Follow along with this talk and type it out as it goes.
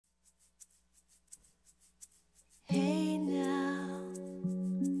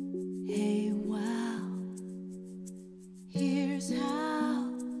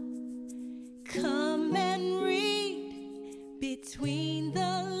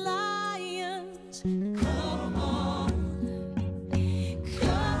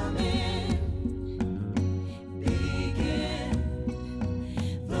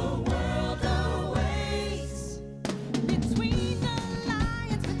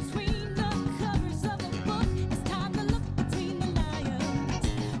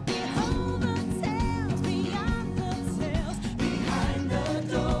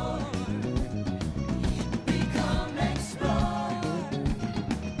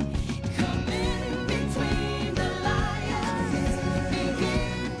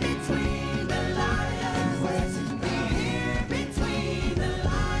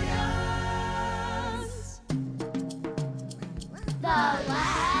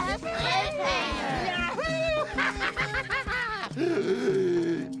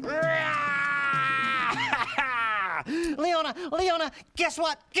Leona, guess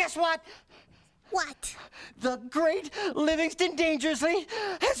what? Guess what? What? The great Livingston Dangerously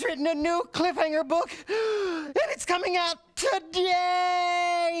has written a new cliffhanger book, and it's coming out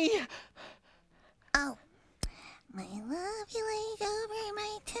today! Oh. My love you laid over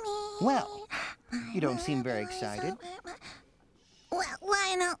my tummy. Well, you don't seem very excited. Well,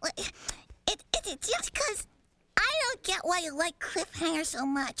 Lionel, it's just because I don't get why you like cliffhangers so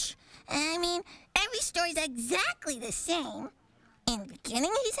much. I mean, every story's exactly the same. In the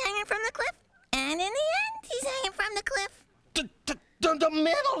beginning, he's hanging from the cliff, and in the end, he's hanging from the cliff. The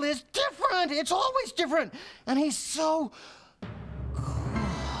middle is different. It's always different. And he's so...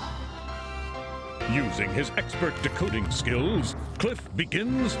 Using his expert decoding skills, Cliff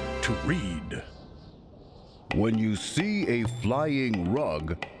begins to read. When you see a flying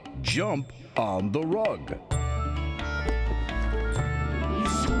rug, jump on the rug.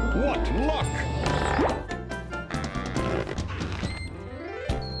 What luck!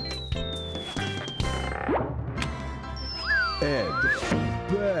 Ed,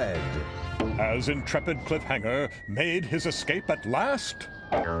 bed. Has intrepid cliffhanger made his escape at last?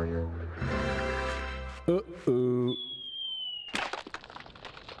 Uh-oh.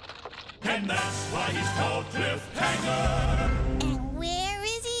 And that's why he's called Cliffhanger. And where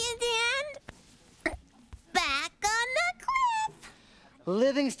is he at the end? Back on the cliff.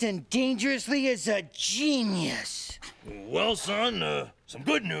 Livingston Dangerously is a genius. Well, son, some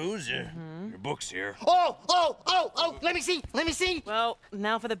good news. Your book's here. Oh, let me see. Well,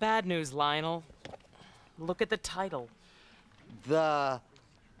 now for the bad news, Lionel. Look at the title. The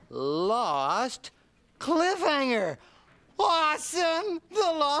Lost Cliffhanger. Awesome! The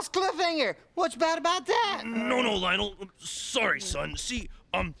Lost Cliffhanger. What's bad about that? No, Lionel. Sorry, son. See,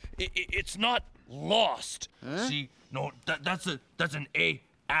 it's not lost. Huh? See, no, that's an A,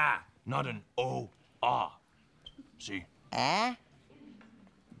 not an O, See?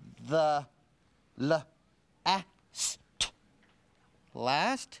 The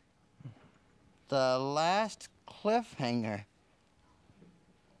last? The last cliffhanger.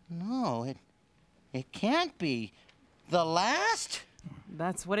 No, it can't be. The last?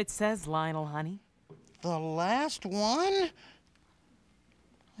 That's what it says, Lionel, honey. The last one?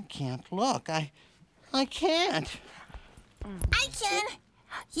 I can't look. I can't. I can.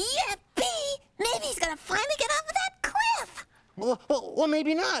 Yippee! Maybe he's gonna finally get off of that cliff. Well,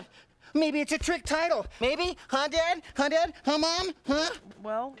 maybe not. Maybe it's a trick title. Maybe, huh, Dad? Huh, Dad? Huh, Mom? Huh?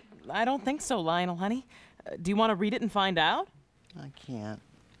 Well, I don't think so, Lionel, honey. Do you want to read it and find out? I can't.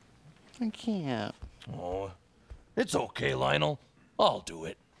 Oh, it's okay, Lionel. I'll do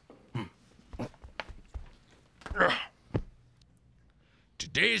it.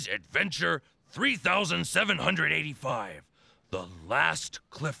 Today's adventure 3785. The Last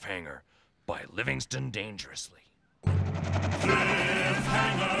Cliffhanger by Livingston Dangerously.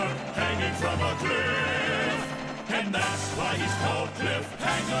 Cliffhanger hanging from a cliff, and that's why he's called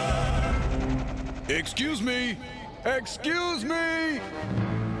Cliffhanger. Excuse me! Excuse me!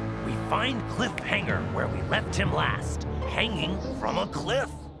 We find Cliffhanger where we left him last, hanging from a cliff.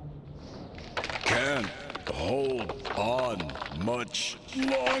 Can't hold on much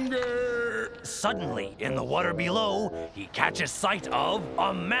longer. Suddenly, in the water below, he catches sight of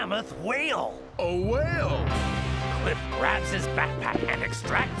a mammoth whale. A whale? Cliff grabs his backpack and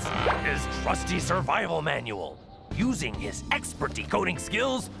extracts his trusty survival manual. Using his expert decoding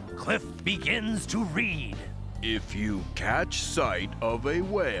skills, Cliff begins to read. If you catch sight of a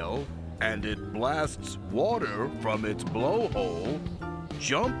whale and it blasts water from its blowhole,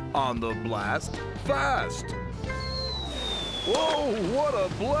 jump on the blast fast. Whoa, what a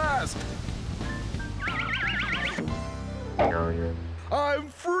blast! I'm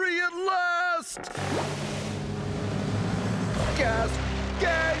free at last! Gasp!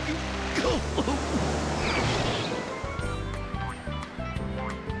 Gag!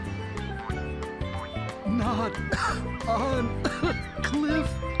 Not on cliff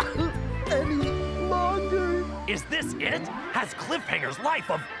any longer. Is this it? Has Cliffhanger's life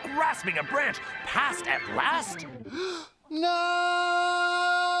of grasping a branch passed at last? No!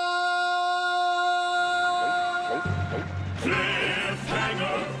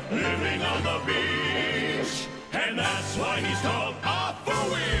 Cliffhanger living on the beach, and that's why he's called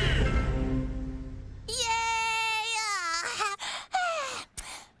Off-a-Weir. Yay!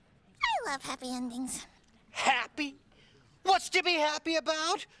 I love happy endings. Happy? What's to be happy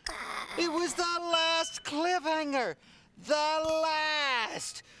about? It was the last cliffhanger. The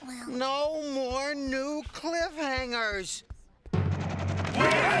last. Well. No more new cliffhangers.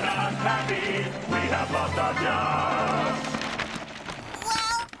 We're not happy, we have lost our jobs.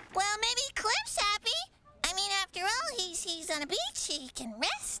 he can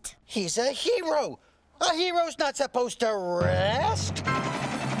rest. He's a hero. A hero's not supposed to rest.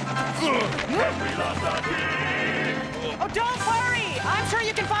 Oh, don't worry! I'm sure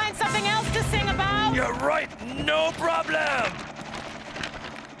you can find something else to sing about. You're right, no problem!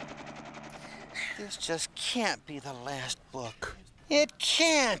 This just can't be the last book. It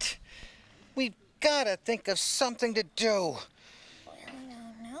can't. We've got to think of something to do.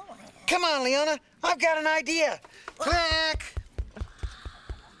 No. Come on, Leona. I've got an idea. Quack!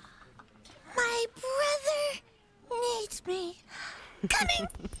 My brother needs me. Coming.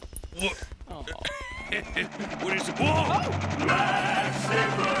 What is it? Whoa! Black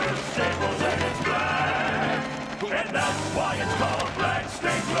Stapler, staples and it's black. And that's why it's called Black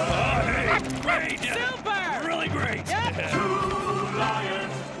Stapler. Great! Super! Really great! Yep. 2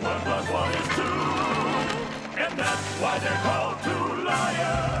 lions, 1 plus 1 is 2. And that's why they're called 2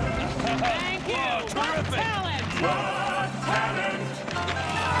 lions. Thank you! Whoa, What terrific. talent! What talent!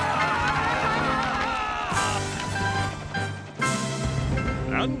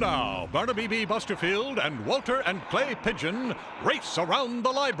 And now, Barnaby B. Busterfield and Walter and Clay Pigeon race around the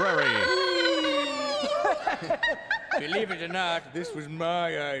library. Believe it or not, this was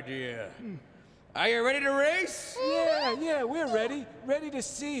my idea. Are you ready to race? Yeah, we're ready. Ready to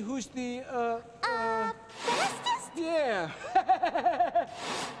see who's the, Fastest? yeah.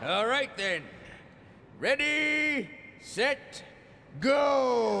 All right then. Ready, set,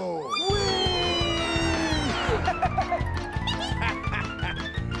 go!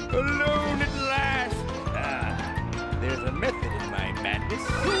 Alone at last. There's a method in my madness.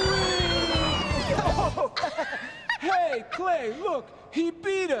 Hey, Clay, look, he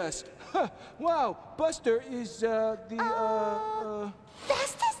beat us. Wow, Buster is, Fastest?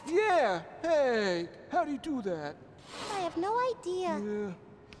 yeah. Hey, how do you do that? I have no idea.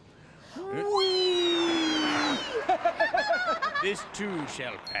 This too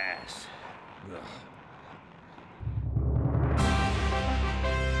shall pass.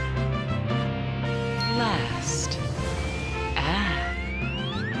 Last.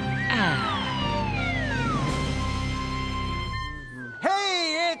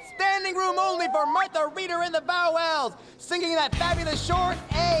 Hey, it's standing room only for Martha Reeder and the Vowels, singing that fabulous short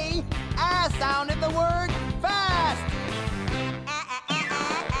A sound in the word fast.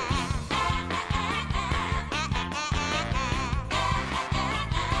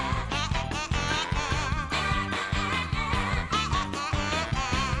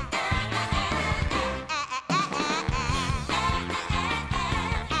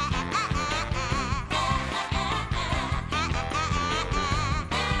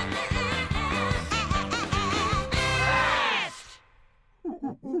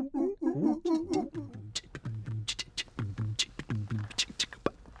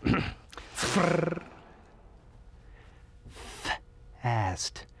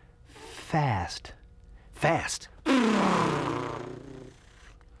 Fast. Fast. Fast.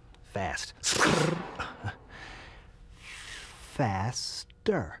 Fast.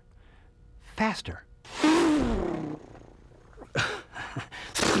 Faster. Faster.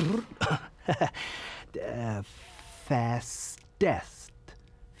 Fastest.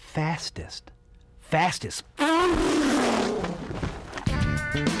 Fastest. Fastest.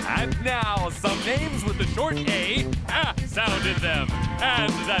 And now, some names with the short A sound in them.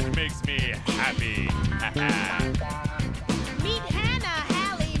 And that makes me happy. Meet Hannah,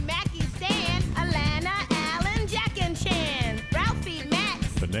 Hallie, Mackie, Stan, Alana, Alan, Jack, and Chan. Ralphie,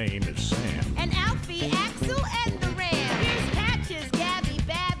 Max, The name is Sam. and Alfie, Axel, and the Ram. Here's Patches, Gabby,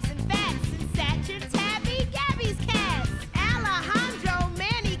 Babs, and Fats, and Satcher, Tabby, Gabby's cats. Alejandro,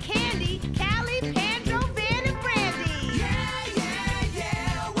 Manny, Candy, Callie, Pandro, Van, and Brandy.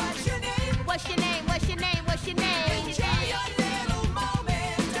 Yeah, what's your name? What's your name? What's your name? What's your name? Enjoy your little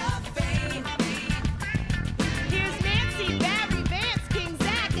moment of fame. Here's Nancy, Barry, Vance, King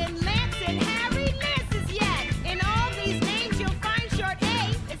Zach, and Lance, and Harry, Lance's Yak. In all these names you'll find short A.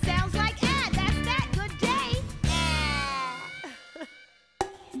 It sounds like that's that good day.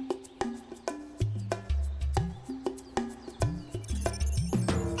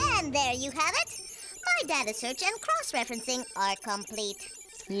 And there you have it. My data search and cross-referencing are complete.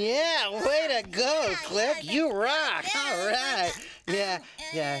 Yeah, way to go, Cliff. You rock. All right.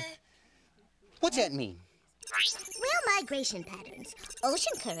 Yeah. What's that mean? Real migration patterns,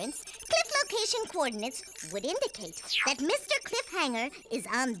 ocean currents, cliff location coordinates would indicate that Mr. Cliffhanger is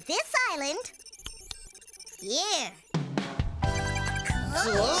on this island here.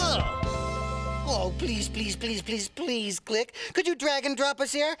 Whoa. Oh, please, Click. Could you drag and drop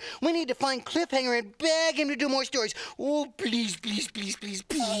us here? We need to find Cliffhanger and beg him to do more stories. Oh, please. Please.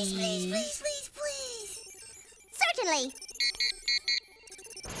 Certainly.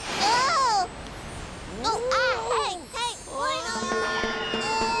 Oh! Hey,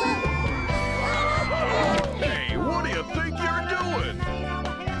 Hey, what do you think you're doing?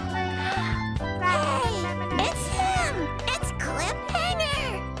 Hey, it's him! It's Cliffhanger!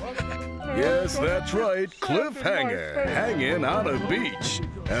 Yes, that's right, Cliffhanger, hanging on a beach.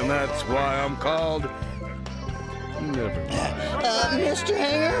 And that's why I'm called... Never mind. Mr.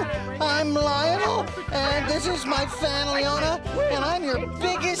 Hanger, I'm Lionel, and this is my fan, Leona, and I'm your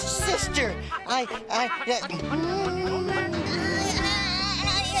biggest sister.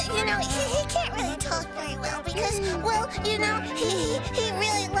 You know, he can't really talk very well because, well, you know, he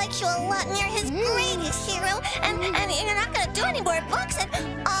really likes you a lot and you're his greatest hero, and you're not gonna do any more books, and,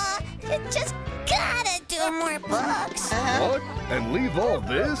 you just gotta do more books. What? And leave all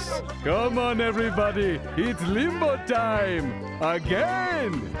this? Come on, everybody. It's limbo time.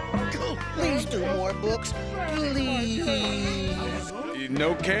 Again. Please do more books, please.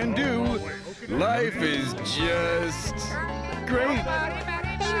 No can do. Life is just great.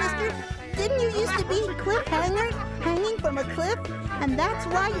 Hey, mister, didn't you used to be Cliffhanger, hanging from a cliff? And that's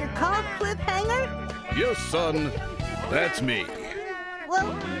why you're called Cliffhanger? Yes, son. That's me.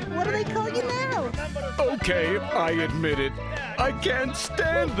 Well, what do they call you now? Okay, I admit it. I can't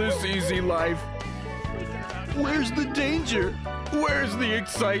stand this easy life. Where's the danger? Where's the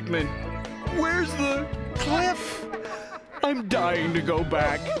excitement? Where's the cliff? I'm dying to go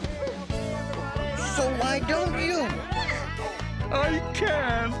back. So why don't you? I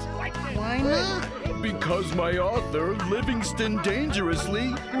can't. Why not? Because my author, Livingston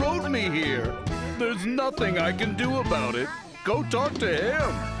Dangerously, wrote me here. There's nothing I can do about it. Go talk to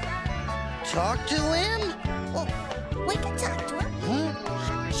him. Talk to him? Well, we could talk to him.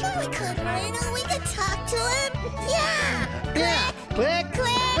 Sure we could, Reno. We could talk to him. Yeah. Click, click.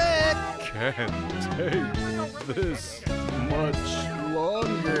 Can't take this much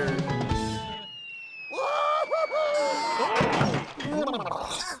longer.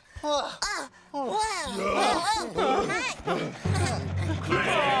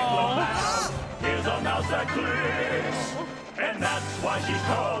 Here's a mouse that clicks, and that's why she's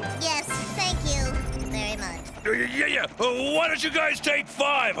called. Yes, thank you very much. Yeah. Why don't you guys take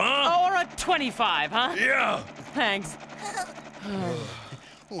 5, huh? Or a 25, huh? Yeah. Thanks.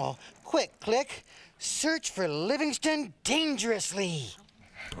 Well, quick, Click. Search for Livingston Dangerously.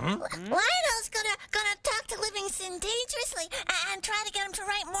 Lionel's gonna talk to Livingston Dangerously and try to get him to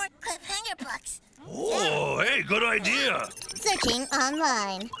write more Cliffhanger books. Oh, hey, good idea. Searching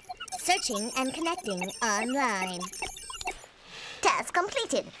online. Searching and connecting online. Task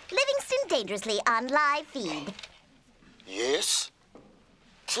completed. Livingston Dangerously on live feed. Yes?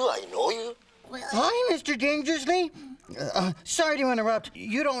 Do I know you? Hi, Mr. Dangerously. Sorry to interrupt.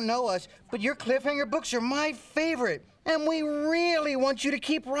 You don't know us, but your Cliffhanger books are my favorite, and we really want you to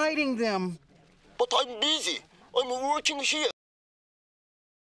keep writing them. But I'm busy. I'm working here.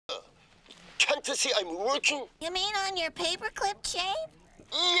 Can't you see I'm working? You mean on your paperclip chain?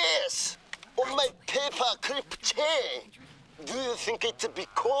 Yes, on my paperclip chain. Do you think it's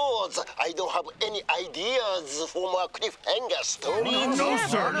because I don't have any ideas for my Cliffhanger story? No,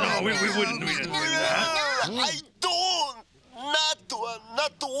 sir. No, we wouldn't do that. I don't.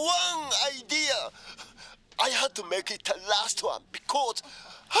 Not one idea. I had to make it the last one because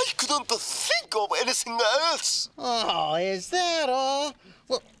I couldn't think of anything else. Oh, is that all?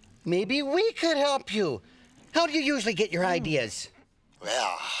 Well, maybe we could help you. How do you usually get your ideas?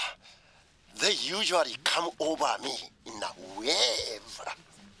 Well, they usually come over me in a wave.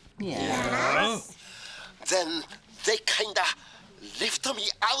 Yes. Then they kinda lift me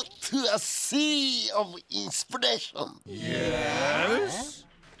out to a sea of inspiration. Yes?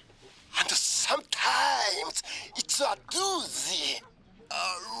 And sometimes it's a doozy, a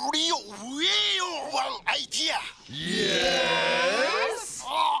real one idea. Yes?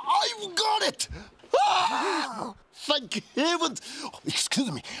 I've got it! Thank heavens!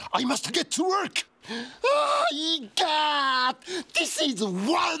 Excuse me, I must get to work. God, this is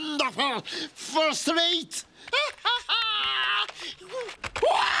wonderful! First rate!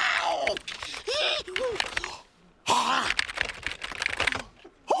 Wow!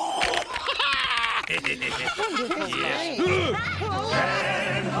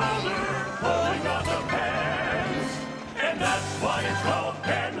 Pen holder, holding on to pens, and that's why it's called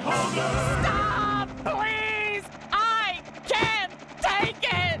pen holder. Stop, please! I can't take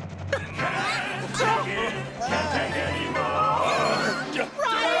it! Can't take anymore.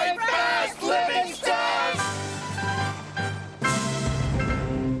 Right fast, Livingston!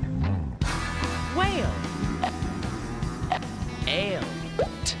 Whale. Ale.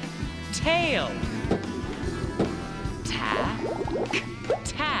 Tail. Tack.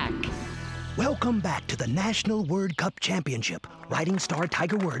 Welcome back to the National Word Cup Championship. Writing star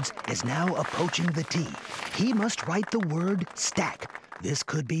Tiger Words is now approaching the tee. He must write the word stack. This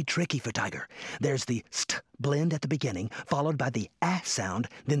could be tricky for Tiger. There's the st blend at the beginning, followed by the a sound,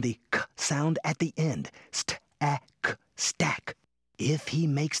 then the k sound at the end. St-a-k, stack. If he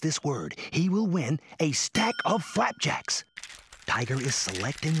makes this word, he will win a stack of flapjacks. Tiger is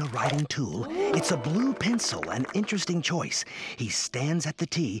selecting a writing tool. It's a blue pencil, an interesting choice. He stands at the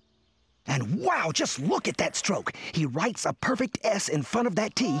tee, and wow, just look at that stroke. He writes a perfect S in front of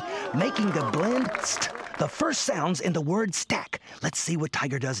that T, making the blend st, the first sounds in the word stack. Let's see what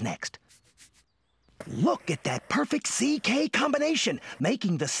Tiger does next. Look at that perfect CK combination,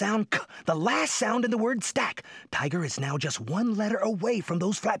 making the sound K, the last sound in the word stack. Tiger is now just one letter away from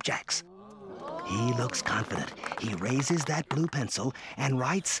those flapjacks. He looks confident. He raises that blue pencil and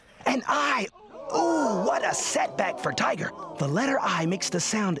writes an I. Ooh, what a setback for Tiger. The letter I makes the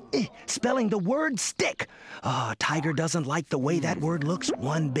sound I, spelling the word stick. Tiger doesn't like the way that word looks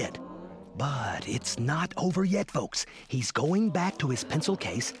one bit. But it's not over yet, folks. He's going back to his pencil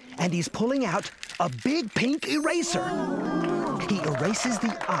case, and he's pulling out a big pink eraser. He erases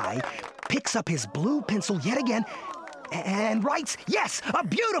the I, picks up his blue pencil yet again, and writes, yes, a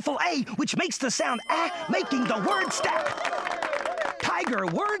beautiful A, which makes the sound A, making the word stack. Tiger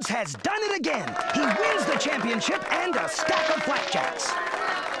Words has done it again. He wins the championship and a stack of flapjacks.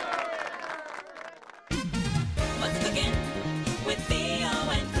 What's cooking with Theo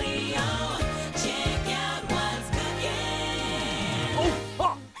and Cleo? Check out what's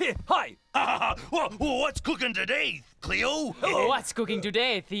cooking. Hi. What's cooking today, Cleo? What's cooking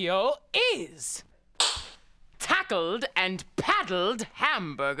today, Theo, is tackled and paddled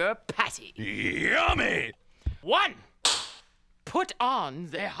hamburger patty. Yummy! 1. Put on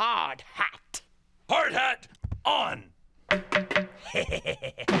the hard hat. Hard hat on.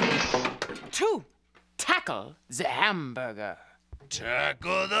 2. Tackle the hamburger.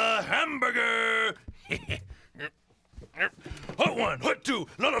 Tackle the hamburger. Hut 1, hut 2,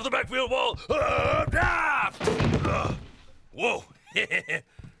 none of the backfield wall. Whoa.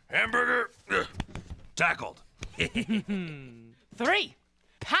 Hamburger tackled. 3.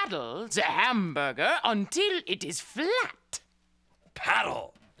 Paddle the hamburger until it is flat.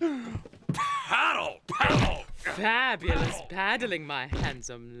 Paddle. Paddle. Fabulous paddling, my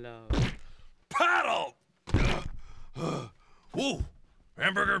handsome love. Paddle. Whoa.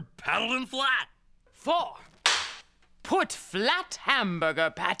 Hamburger paddled and flat. 4. Put flat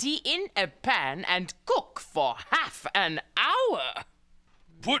hamburger patty in a pan and cook for half an hour.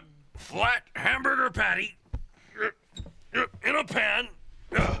 Put flat hamburger patty in a pan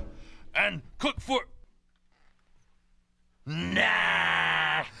and cook for...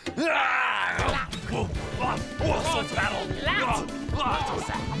 Nah.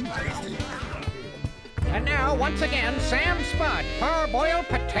 And now, once again, Sam Spud, parboiled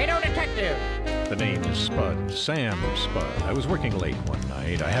potato detective. The name is Spud, Sam Spud. I was working late one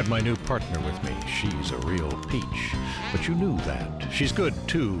night. I had my new partner with me. She's a real peach. But you knew that. She's good,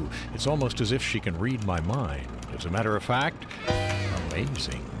 too. It's almost as if she can read my mind. As a matter of fact,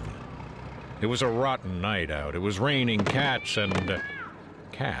 amazing. It was a rotten night out. It was raining cats and...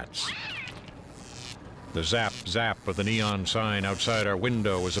 cats. The zap-zap of the neon sign outside our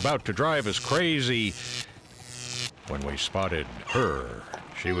window was about to drive us crazy when we spotted her.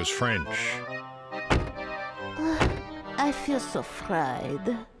 She was French. I feel so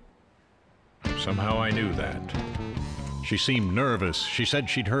fried. Somehow I knew that. She seemed nervous. She said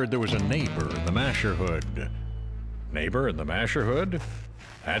she'd heard there was a neighbor in the Masher Hood. Neighbor in the Masher Hood?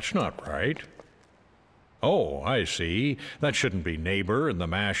 That's not right. Oh, I see. That shouldn't be neighbor in the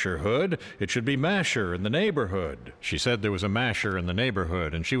Masher Hood. It should be masher in the neighborhood. She said there was a masher in the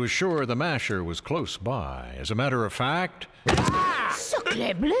neighborhood, and she was sure the masher was close by. As a matter of fact...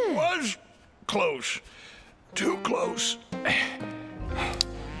 Sacré bleu! Was close. Too close.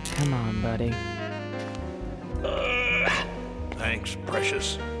 Come on, buddy. Thanks,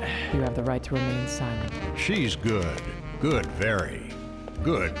 precious. You have the right to remain silent. She's good. Good, very.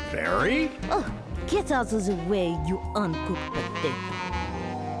 Good, very? Oh, get out of the way, you uncooked potato.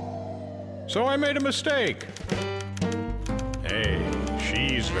 So I made a mistake. Hey,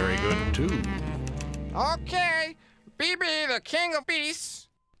 she's very good, too. Okay, BB, the king of beasts.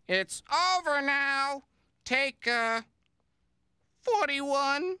 It's over now. Take,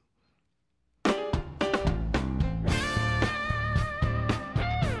 41.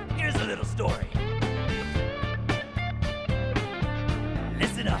 Here's a little story.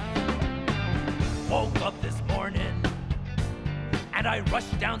 Listen up. Woke up this morning and I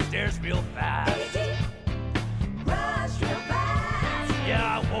rushed downstairs real fast. Rush real fast.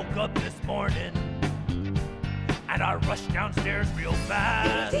 Yeah, I woke up this morning, and I rush downstairs real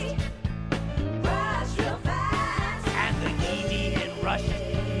fast. Rush real fast. And the ED in rush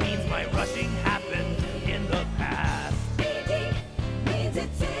means my rushing happened in the past. ED means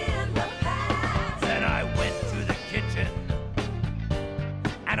it's in the past. Then I went to the kitchen,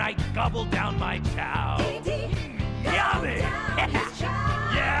 and I gobbled down my chow. Yummy!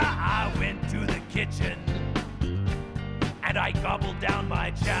 Yeah, I went to the kitchen, and I gobbled down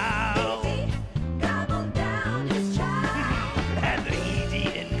my chow. Gobbled down his chow. And the ED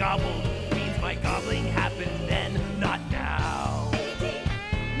in gobbled means my gobbling happened then, not now. ED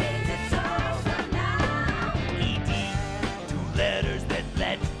means it's over now. ED, two letters that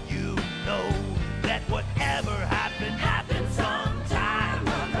let you know that whatever happened, happened some time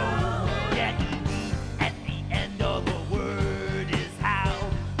ago. Yeah, ED at the end of a word is how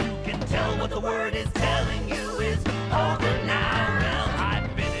you can tell what the word is telling you is over now. Well, I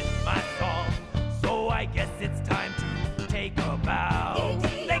finished my song, so I guess it's time to take a bow.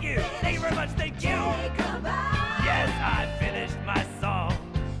 Thank you very much, thank you. Yes, I finished my song,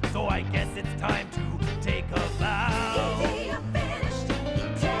 so I guess it's time to take a bow.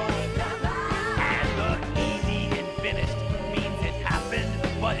 And the ED in finished means it happened,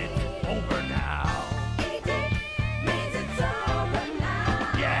 but it's over now.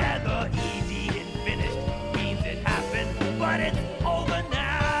 Yeah, the ED in finished means it happened, but it's over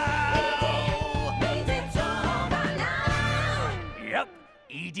now. Yep,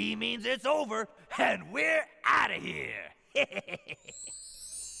 ED means it's over, and we're out of here.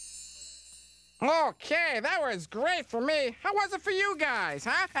 Okay, that was great for me. How was it for you guys,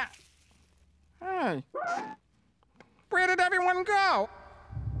 huh? Hey, where did everyone go?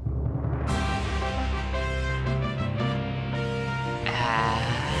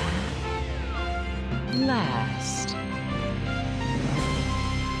 Last.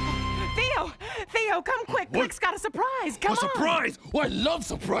 Theo, come quick. What? Quick's got a surprise. Come A on. surprise! Oh, I love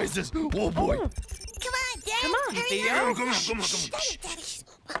surprises! Oh, boy! Come on, Dad. Come on, hurry Theo. up. Come on, come on, come on. Daddy, Daddy.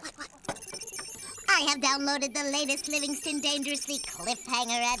 What? I have downloaded the latest Livingston Dangerously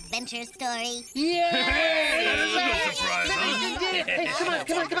cliffhanger adventure story. Hey, that is a good surprise, Livingston did it. Hey, come on.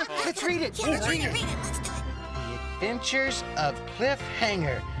 Let's read it. Yeah, let's read it. Let's do it. The Adventures of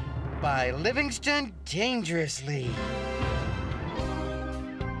Cliffhanger by Livingston Dangerously.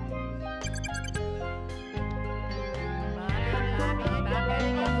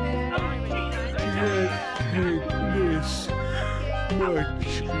 This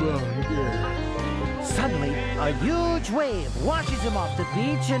much longer. Suddenly, a huge wave washes him off the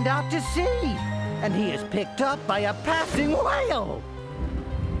beach and out to sea, and he is picked up by a passing whale.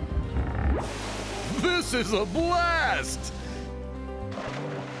 This is a blast!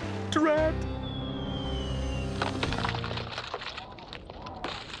 Drat!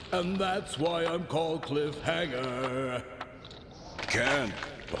 And that's why I'm called Cliffhanger. Can't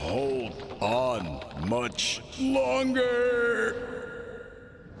hold on much longer.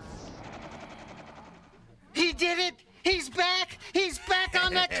 He did it! He's back! He's back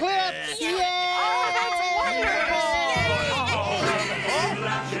on the cliff! Yay!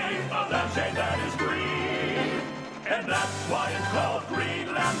 A lampshade that is green, and that's why it's called Green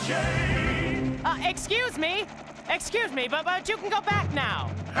Lampshade. Excuse me, but you can go back now.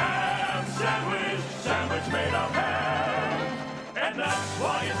 Ham sandwich made of ham, and that's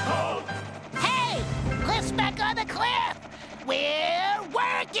why it's called. Hey! Cliff's back on the cliff! We're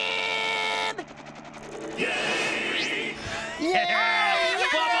working! Yay! Yay!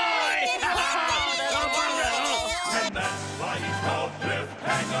 And that's why he's called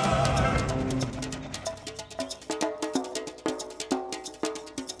Cliffhanger.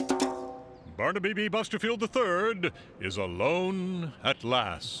 Barnaby B. Busterfield III is alone at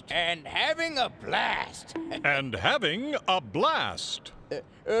last. And having a blast. And having a blast.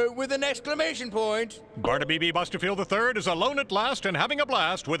 With an exclamation point. Barnaby B. Busterfield III is alone at last and having a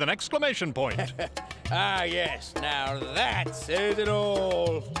blast with an exclamation point. Ah, yes. Now that says it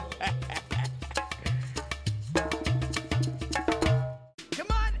all. Come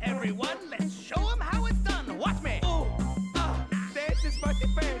on, everyone. Let's show them how it's done. Watch me. That's his funny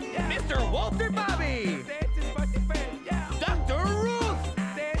face. Yeah. Mr. Walter Bobby. That's his funny face. Yeah. Dr. Ruth.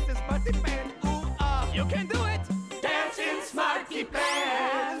 That's his funny face. You can do it. Dancing Smarty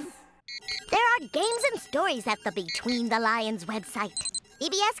Pants. There are games and stories at the Between the Lions website.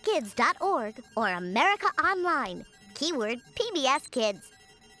 PBSKids.org or America Online. Keyword PBS Kids.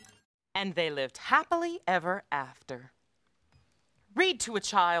 And they lived happily ever after. Read to a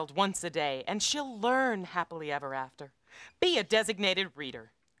child once a day, and she'll learn happily ever after. Be a designated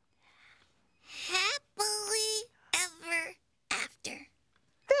reader. Happily ever after.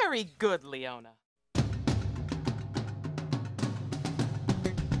 There Very good, Leona.